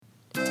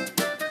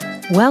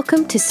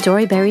Welcome to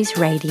Storyberries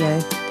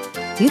Radio.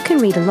 You can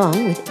read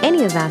along with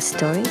any of our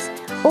stories,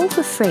 all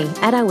for free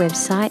at our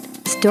website,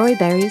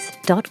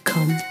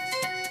 storyberries.com.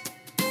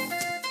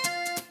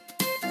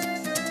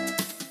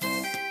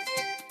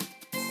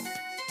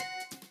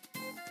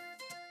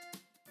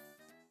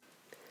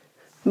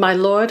 My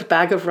Lord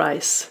Bag of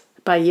Rice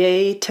by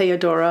Yae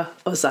Theodora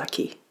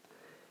Ozaki.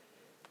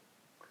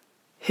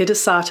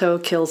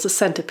 Hidesato kills a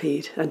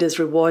centipede and is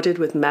rewarded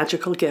with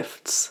magical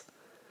gifts.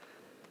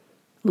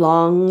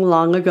 Long,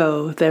 long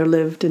ago, there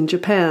lived in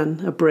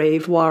Japan a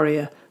brave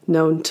warrior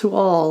known to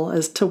all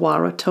as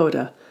Tawara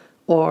Toda,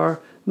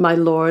 or My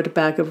Lord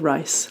Bag of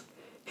Rice.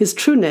 His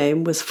true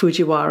name was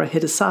Fujiwara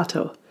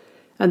Hidesato,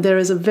 and there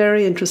is a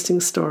very interesting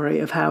story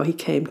of how he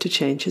came to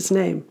change his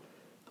name.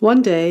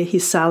 One day he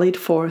sallied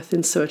forth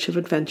in search of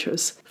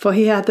adventures, for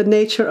he had the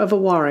nature of a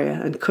warrior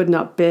and could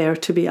not bear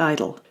to be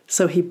idle.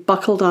 So he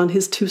buckled on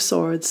his 2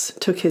 swords,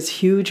 took his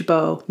huge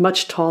bow,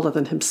 much taller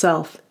than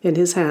himself, in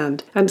his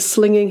hand, and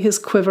slinging his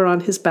quiver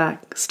on his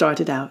back,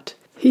 started out.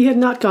 He had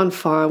not gone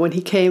far when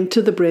he came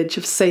to the bridge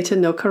of Seita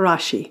no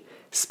Karashi,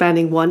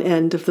 spanning one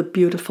end of the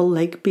beautiful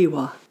Lake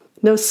Biwa.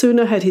 No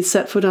sooner had he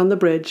set foot on the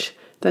bridge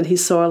than he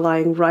saw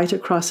lying right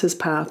across his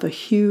path a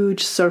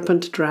huge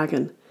serpent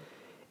dragon.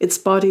 Its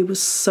body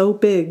was so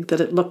big that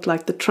it looked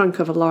like the trunk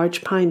of a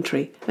large pine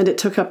tree, and it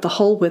took up the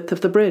whole width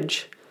of the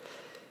bridge.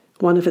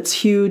 One of its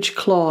huge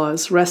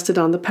claws rested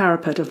on the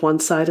parapet of one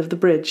side of the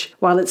bridge,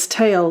 while its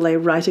tail lay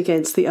right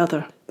against the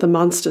other. The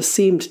monster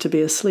seemed to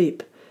be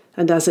asleep,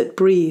 and as it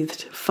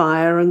breathed,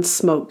 fire and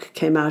smoke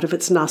came out of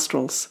its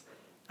nostrils.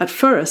 At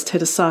first,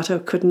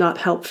 Hidesato could not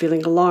help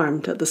feeling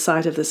alarmed at the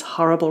sight of this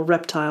horrible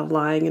reptile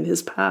lying in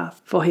his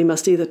path, for he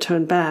must either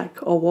turn back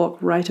or walk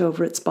right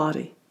over its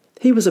body.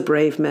 He was a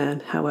brave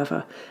man,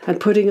 however, and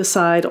putting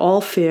aside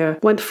all fear,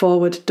 went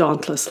forward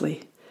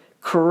dauntlessly.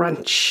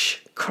 Crunch!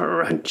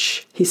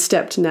 Crunch! He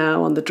stepped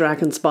now on the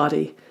dragon's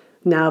body,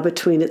 now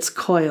between its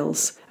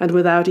coils, and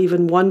without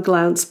even one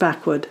glance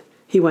backward,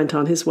 he went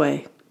on his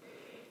way.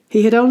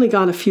 He had only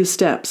gone a few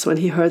steps when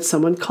he heard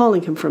someone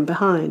calling him from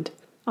behind.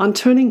 On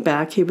turning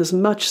back, he was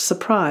much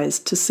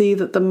surprised to see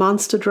that the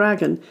monster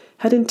dragon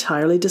had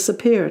entirely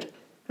disappeared,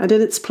 and in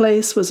its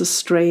place was a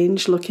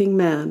strange-looking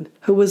man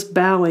who was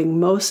bowing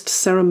most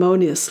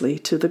ceremoniously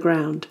to the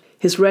ground.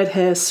 His red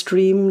hair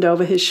streamed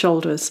over his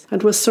shoulders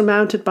and was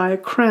surmounted by a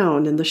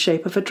crown in the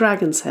shape of a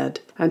dragon's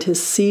head, and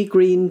his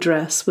sea-green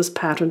dress was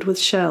patterned with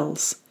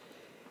shells.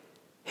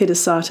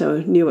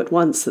 Hidesato knew at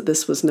once that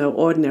this was no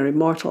ordinary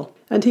mortal,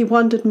 and he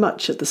wondered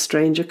much at the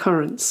strange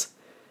occurrence.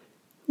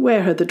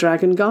 Where had the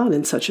dragon gone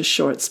in such a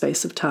short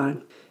space of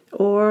time?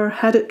 Or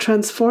had it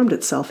transformed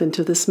itself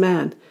into this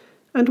man?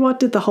 And what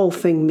did the whole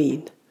thing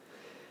mean?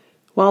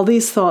 While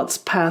these thoughts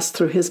passed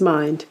through his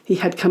mind, he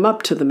had come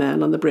up to the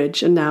man on the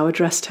bridge and now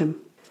addressed him.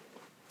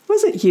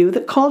 "Was it you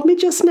that called me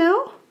just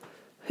now?"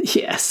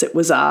 "Yes, it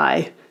was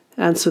I,"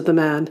 answered the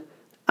man.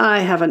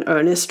 "I have an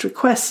earnest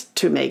request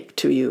to make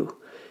to you.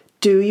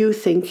 Do you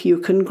think you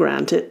can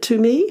grant it to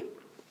me?"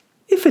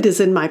 "If it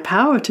is in my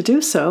power to do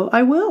so,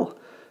 I will,"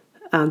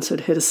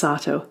 answered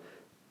Hidesato.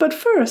 "But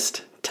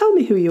first, tell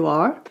me who you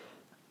are."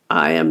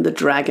 "I am the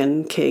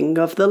Dragon King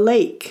of the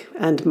lake,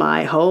 and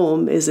my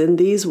home is in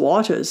these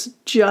waters,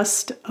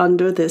 just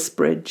under this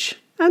bridge."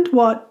 "And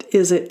what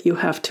is it you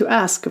have to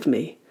ask of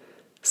me?"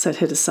 said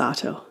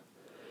Hidesato.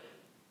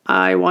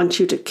 "I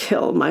want you to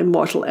kill my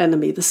mortal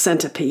enemy, the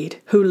centipede,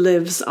 who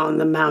lives on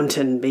the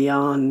mountain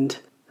beyond."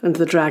 And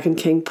the Dragon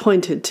King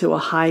pointed to a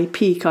high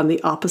peak on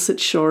the opposite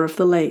shore of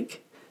the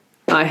lake.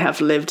 "I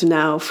have lived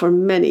now for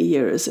many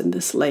years in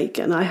this lake,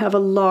 and I have a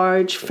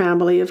large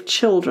family of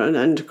children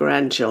and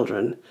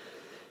grandchildren.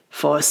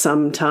 For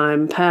some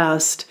time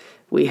past,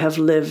 we have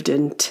lived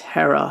in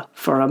terror,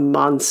 for a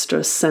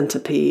monster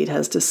centipede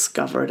has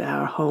discovered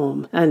our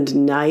home,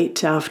 and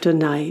night after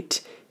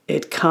night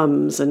it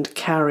comes and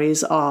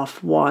carries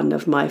off one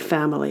of my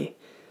family.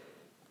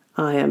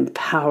 I am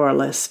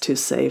powerless to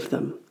save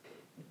them.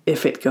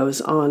 If it goes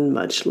on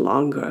much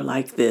longer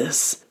like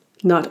this,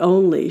 not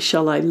only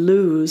shall I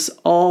lose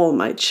all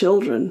my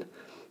children,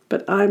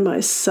 but I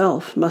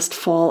myself must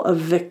fall a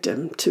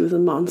victim to the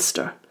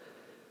monster.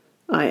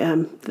 I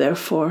am,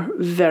 therefore,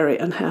 very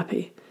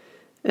unhappy,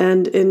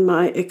 and in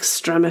my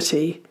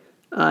extremity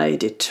I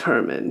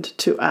determined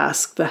to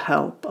ask the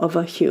help of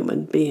a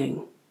human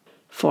being.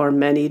 For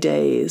many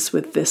days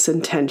with this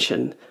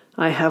intention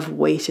I have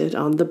waited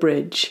on the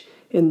bridge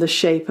in the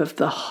shape of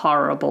the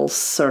horrible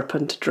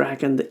serpent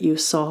dragon that you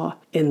saw,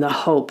 in the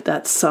hope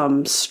that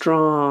some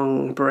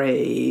strong,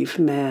 brave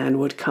man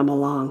would come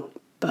along.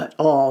 But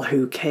all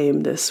who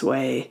came this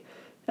way,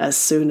 as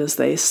soon as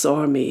they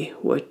saw me,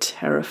 were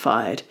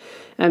terrified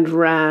and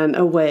ran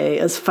away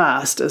as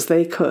fast as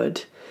they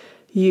could.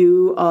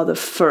 You are the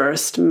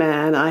first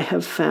man I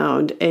have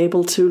found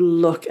able to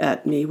look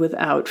at me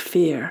without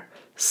fear,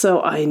 so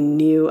I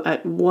knew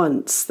at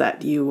once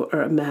that you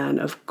were a man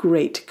of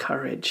great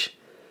courage.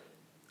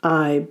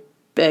 I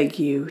beg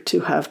you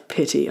to have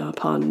pity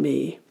upon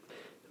me.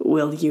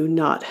 Will you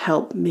not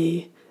help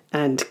me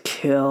and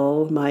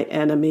kill my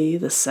enemy,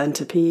 the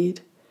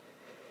centipede?"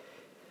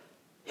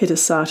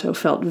 Hidesato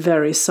felt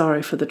very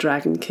sorry for the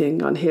Dragon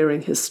King on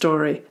hearing his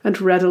story and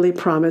readily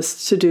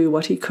promised to do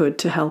what he could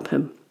to help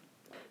him.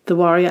 The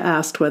warrior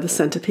asked where the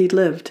centipede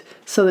lived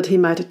so that he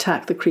might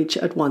attack the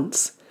creature at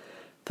once.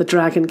 The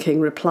Dragon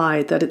King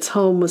replied that its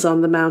home was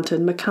on the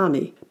mountain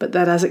Makami, but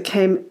that as it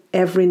came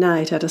every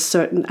night at a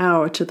certain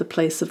hour to the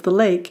place of the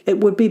lake, it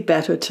would be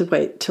better to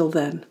wait till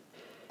then.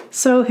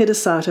 So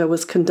Hidesato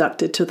was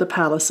conducted to the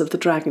palace of the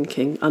Dragon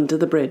King under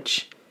the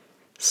bridge.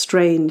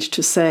 Strange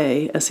to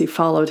say, as he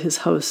followed his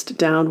host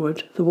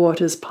downward, the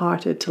waters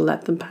parted to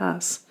let them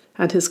pass,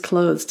 and his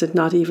clothes did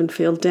not even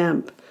feel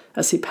damp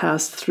as he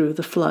passed through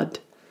the flood.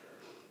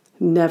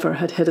 Never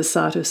had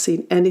Hidesato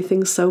seen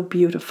anything so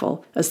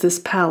beautiful as this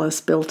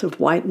palace built of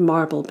white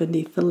marble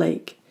beneath the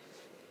lake.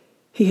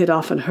 He had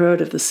often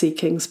heard of the Sea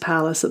King's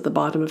palace at the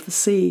bottom of the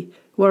sea,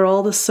 where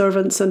all the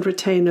servants and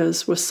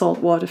retainers were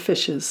saltwater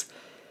fishes,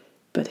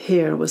 but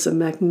here was a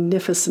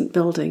magnificent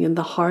building in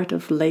the heart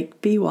of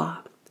Lake Biwa.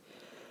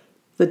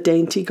 The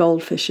dainty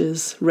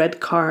goldfishes, red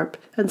carp,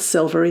 and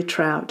silvery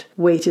trout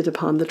waited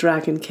upon the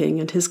Dragon King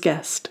and his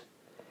guest.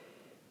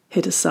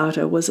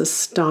 Hidesato was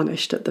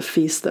astonished at the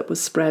feast that was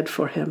spread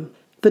for him.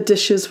 The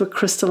dishes were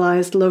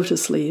crystallized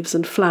lotus leaves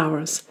and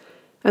flowers,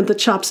 and the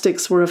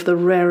chopsticks were of the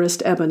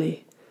rarest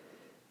ebony.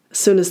 As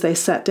soon as they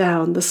sat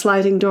down, the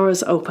sliding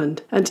doors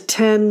opened, and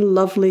 10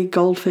 lovely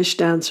goldfish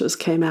dancers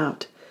came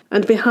out,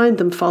 and behind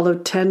them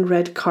followed 10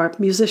 red carp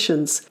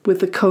musicians with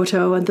the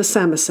koto and the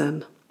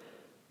samisen.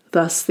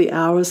 Thus the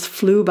hours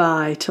flew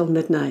by till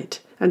midnight,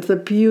 and the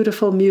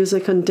beautiful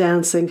music and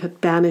dancing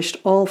had banished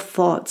all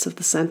thoughts of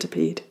the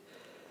centipede.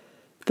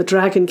 The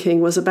Dragon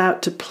King was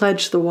about to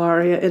pledge the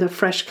warrior in a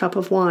fresh cup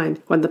of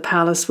wine when the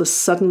palace was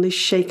suddenly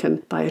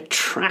shaken by a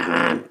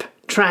tramp,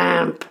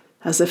 tramp,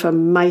 as if a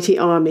mighty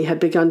army had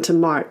begun to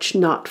march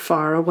not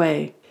far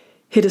away.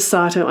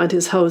 Hidesato and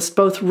his host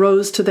both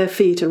rose to their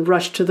feet and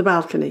rushed to the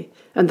balcony,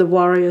 and the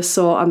warrior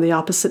saw on the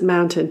opposite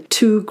mountain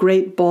 2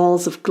 great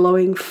balls of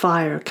glowing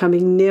fire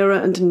coming nearer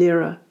and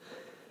nearer.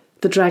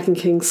 The Dragon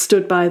King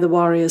stood by the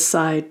warrior's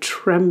side,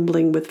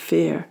 trembling with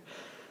fear.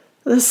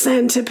 "The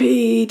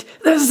centipede!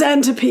 The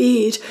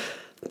centipede!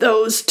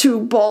 Those 2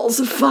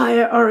 balls of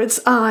fire are its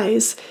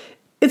eyes.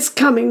 It's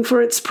coming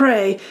for its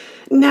prey.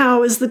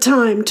 Now is the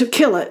time to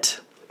kill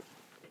it."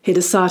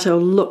 Hidesato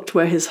looked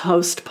where his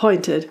host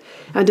pointed,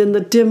 and in the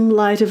dim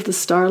light of the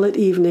starlit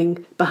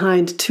evening,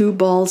 behind 2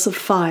 balls of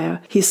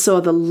fire, he saw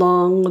the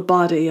long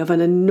body of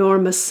an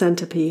enormous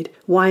centipede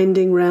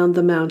winding round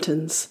the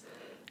mountains,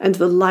 and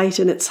the light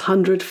in its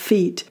 100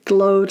 feet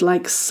glowed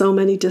like so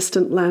many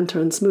distant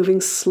lanterns moving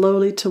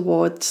slowly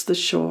towards the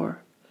shore.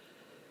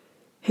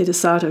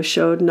 Hidesato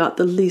showed not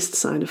the least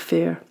sign of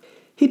fear.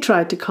 He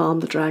tried to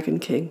calm the Dragon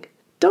King.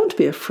 "Don't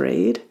be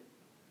afraid.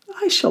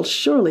 I shall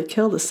surely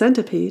kill the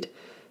centipede.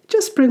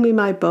 Just bring me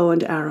my bow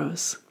and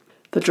arrows."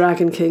 The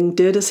Dragon King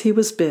did as he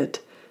was bid,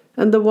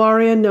 and the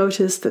warrior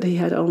noticed that he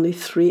had only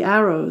 3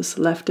 arrows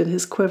left in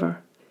his quiver.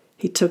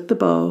 He took the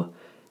bow,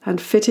 and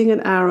fitting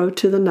an arrow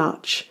to the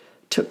notch,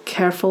 took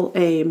careful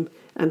aim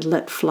and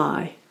let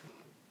fly.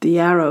 The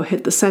arrow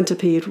hit the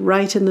centipede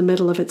right in the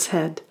middle of its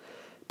head,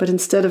 but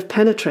instead of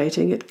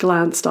penetrating, it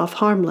glanced off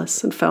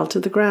harmless and fell to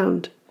the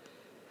ground.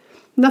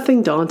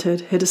 Nothing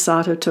daunted,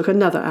 Hidesato took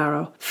another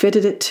arrow,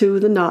 fitted it to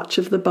the notch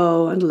of the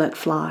bow, and let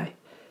fly.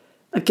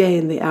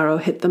 Again the arrow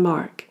hit the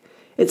mark.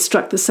 It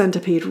struck the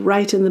centipede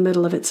right in the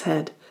middle of its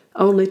head,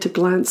 only to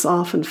glance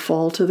off and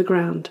fall to the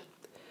ground.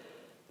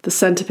 The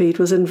centipede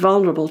was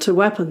invulnerable to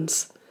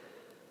weapons.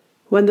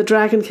 When the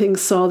Dragon King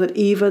saw that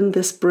even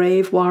this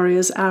brave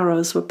warrior's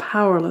arrows were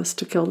powerless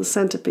to kill the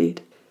centipede,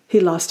 he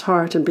lost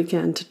heart and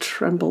began to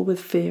tremble with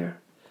fear.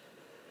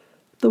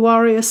 The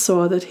warrior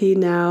saw that he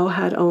now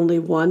had only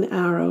 1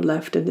 arrow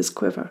left in his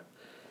quiver,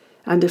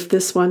 and if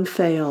this one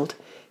failed,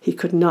 he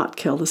could not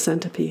kill the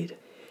centipede.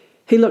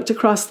 He looked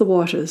across the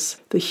waters.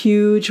 The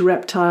huge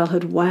reptile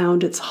had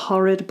wound its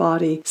horrid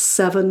body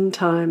 7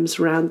 times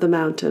round the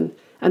mountain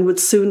and would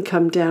soon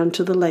come down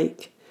to the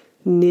lake.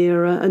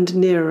 Nearer and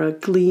nearer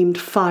gleamed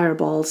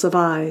fireballs of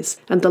eyes,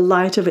 and the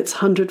light of its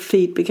 100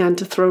 feet began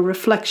to throw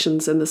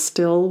reflections in the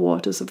still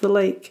waters of the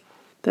lake.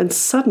 Then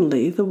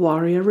suddenly the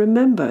warrior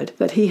remembered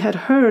that he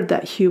had heard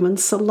that human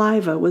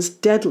saliva was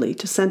deadly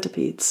to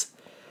centipedes.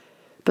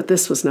 But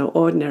this was no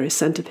ordinary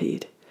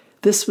centipede.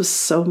 This was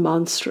so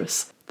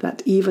monstrous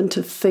that even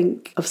to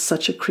think of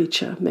such a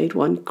creature made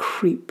one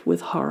creep with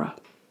horror.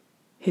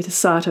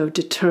 Hidesato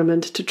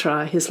determined to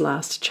try his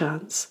last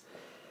chance.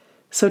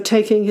 So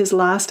taking his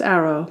last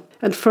arrow,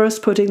 and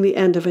first putting the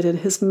end of it in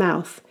his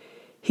mouth,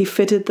 he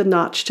fitted the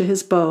notch to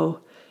his bow,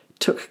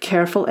 took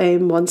careful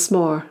aim once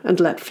more, and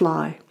let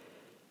fly.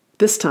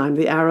 This time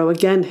the arrow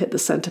again hit the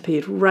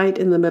centipede right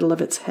in the middle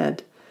of its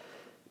head,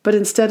 but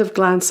instead of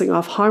glancing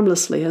off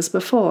harmlessly as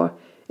before,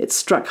 it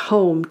struck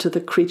home to the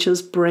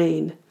creature's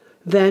brain.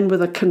 Then,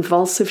 with a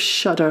convulsive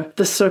shudder,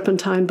 the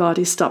serpentine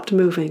body stopped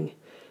moving,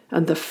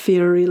 and the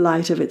fiery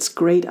light of its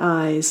great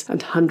eyes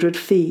and 100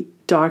 feet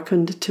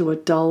darkened to a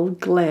dull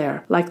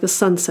glare like the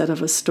sunset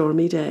of a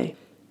stormy day,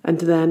 and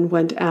then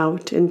went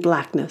out in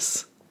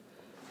blackness.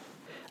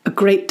 A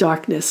great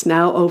darkness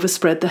now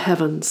overspread the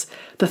heavens.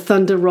 The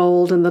thunder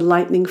rolled and the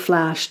lightning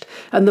flashed,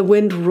 and the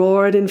wind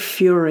roared in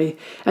fury,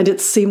 and it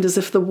seemed as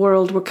if the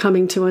world were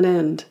coming to an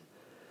end.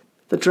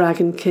 The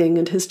Dragon King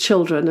and his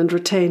children and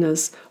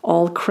retainers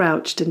all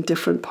crouched in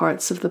different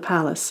parts of the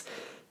palace,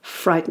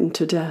 frightened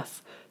to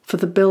death, for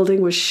the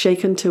building was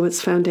shaken to its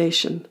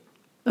foundation.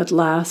 At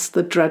last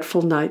the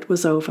dreadful night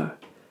was over.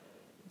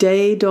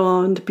 Day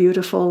dawned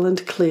beautiful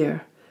and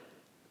clear.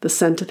 The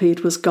centipede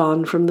was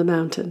gone from the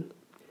mountain.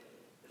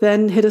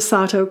 Then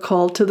Hidesato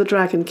called to the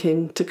Dragon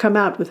King to come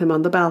out with him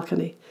on the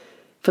balcony,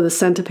 for the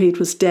centipede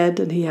was dead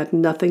and he had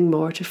nothing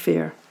more to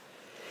fear.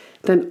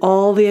 Then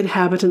all the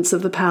inhabitants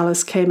of the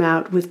palace came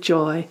out with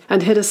joy,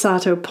 and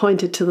Hidesato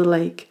pointed to the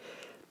lake.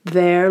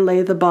 There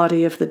lay the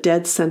body of the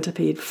dead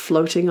centipede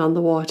floating on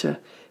the water,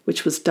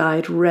 which was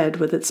dyed red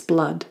with its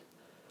blood.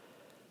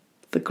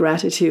 The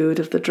gratitude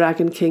of the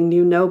Dragon King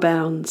knew no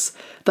bounds.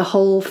 The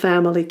whole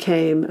family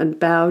came and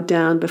bowed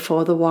down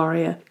before the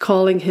warrior,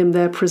 calling him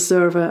their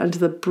preserver and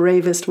the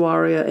bravest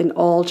warrior in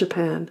all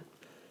Japan.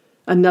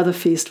 Another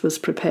feast was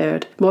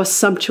prepared, more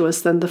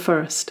sumptuous than the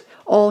first.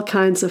 All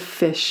kinds of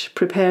fish,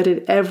 prepared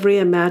in every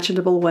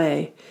imaginable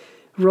way,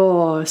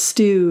 raw,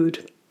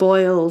 stewed,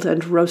 boiled,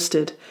 and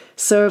roasted,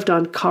 served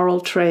on coral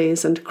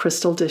trays and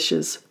crystal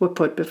dishes, were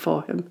put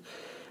before him,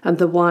 and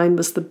the wine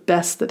was the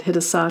best that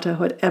Hidesato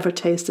had ever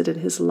tasted in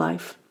his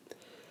life.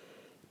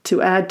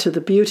 To add to the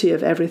beauty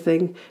of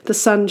everything, the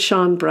sun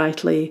shone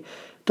brightly,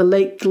 the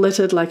lake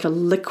glittered like a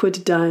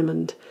liquid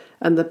diamond,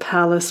 and the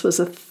palace was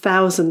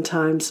 1,000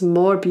 times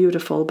more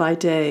beautiful by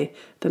day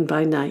than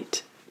by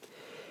night.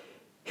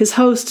 His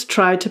host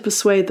tried to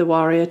persuade the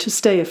warrior to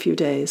stay a few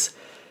days,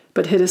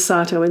 but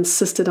Hidesato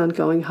insisted on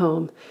going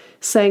home,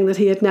 saying that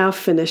he had now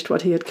finished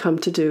what he had come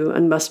to do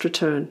and must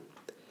return.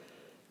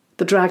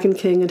 The Dragon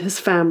King and his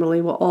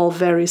family were all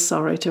very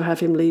sorry to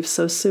have him leave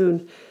so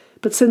soon,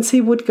 but since he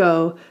would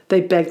go,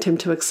 they begged him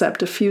to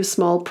accept a few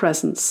small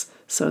presents,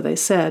 so they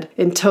said,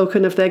 in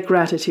token of their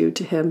gratitude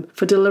to him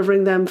for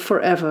delivering them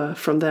forever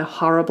from their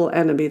horrible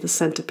enemy, the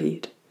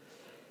centipede.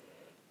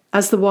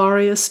 As the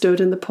warrior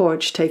stood in the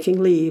porch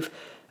taking leave,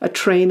 a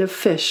train of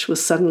fish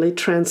was suddenly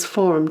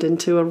transformed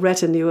into a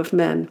retinue of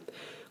men,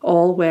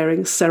 all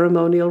wearing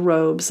ceremonial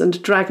robes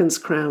and dragon's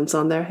crowns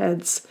on their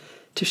heads,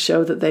 to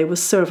show that they were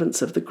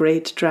servants of the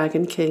great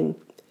Dragon King.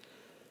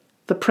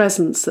 The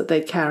presents that they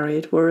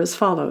carried were as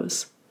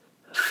follows.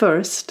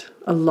 First,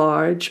 a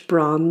large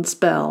bronze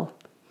bell.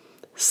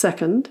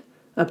 Second,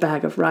 a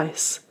bag of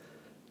rice.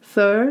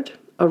 Third,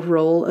 a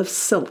roll of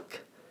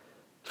silk.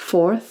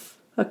 Fourth,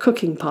 a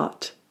cooking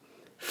pot.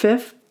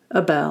 Fifth,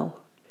 a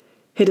bell.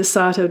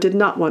 Hidesato did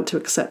not want to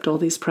accept all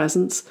these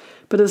presents,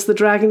 but as the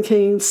Dragon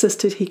King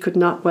insisted, he could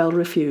not well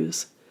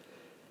refuse.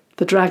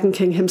 The Dragon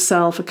King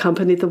himself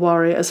accompanied the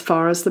warrior as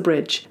far as the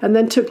bridge, and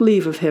then took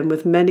leave of him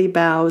with many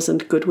bows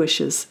and good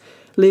wishes,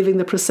 leaving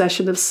the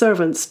procession of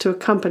servants to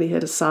accompany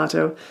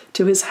Hidesato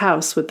to his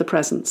house with the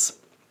presents.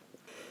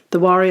 The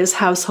warrior's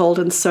household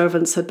and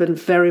servants had been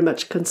very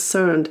much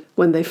concerned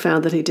when they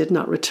found that he did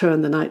not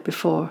return the night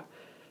before,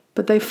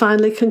 but they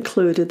finally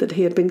concluded that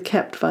he had been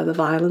kept by the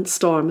violent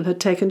storm and had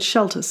taken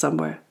shelter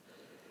somewhere.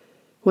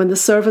 When the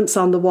servants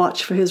on the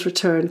watch for his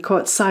return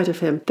caught sight of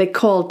him, they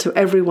called to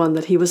everyone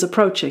that he was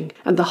approaching,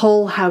 and the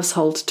whole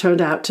household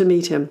turned out to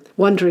meet him,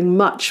 wondering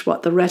much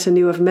what the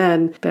retinue of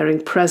men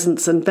bearing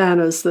presents and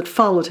banners that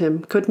followed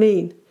him could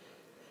mean.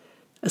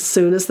 As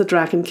soon as the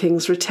Dragon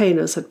King's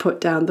retainers had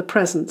put down the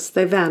presents,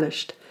 they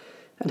vanished,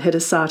 and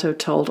Hidesato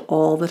told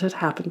all that had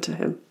happened to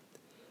him.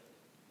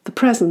 The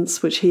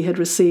presents which he had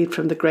received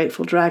from the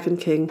grateful Dragon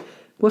King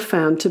were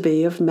found to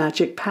be of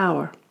magic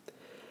power.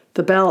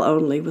 The bell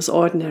only was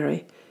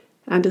ordinary,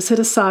 and as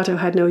Hidesato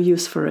had no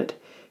use for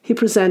it, he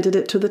presented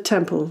it to the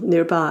temple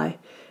nearby,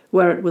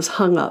 where it was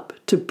hung up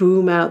to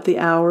boom out the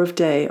hour of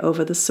day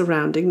over the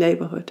surrounding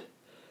neighborhood.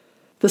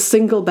 The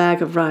single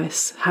bag of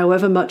rice,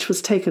 however much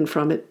was taken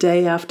from it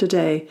day after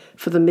day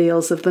for the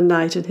meals of the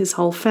knight and his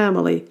whole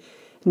family,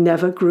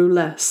 never grew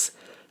less.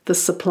 The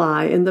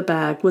supply in the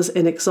bag was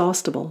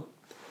inexhaustible.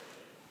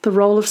 The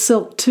roll of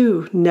silk,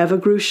 too, never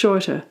grew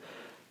shorter,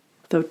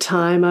 though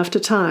time after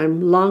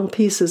time long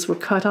pieces were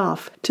cut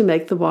off to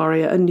make the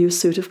warrior a new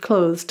suit of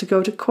clothes to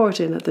go to court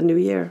in at the new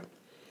year.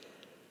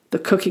 The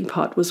cooking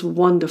pot was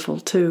wonderful,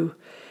 too.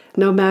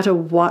 No matter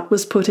what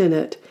was put in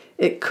it,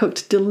 it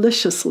cooked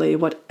deliciously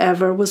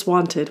whatever was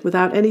wanted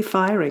without any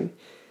firing.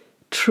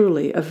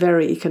 Truly a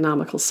very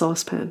economical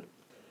saucepan.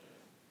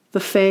 The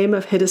fame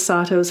of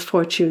Hidesato's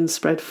fortune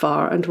spread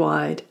far and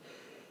wide,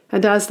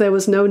 and as there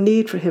was no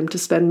need for him to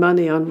spend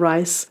money on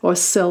rice or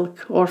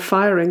silk or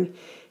firing,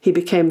 he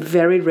became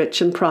very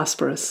rich and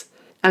prosperous,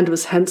 and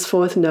was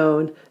henceforth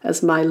known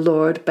as My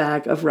Lord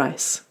Bag of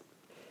Rice.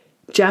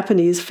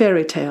 Japanese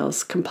Fairy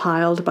Tales,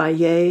 compiled by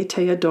Yae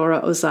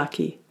Theodora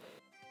Ozaki.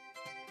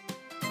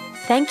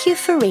 Thank you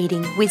for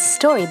reading with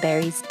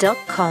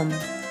Storyberries.com.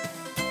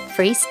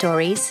 Free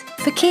stories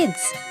for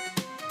kids.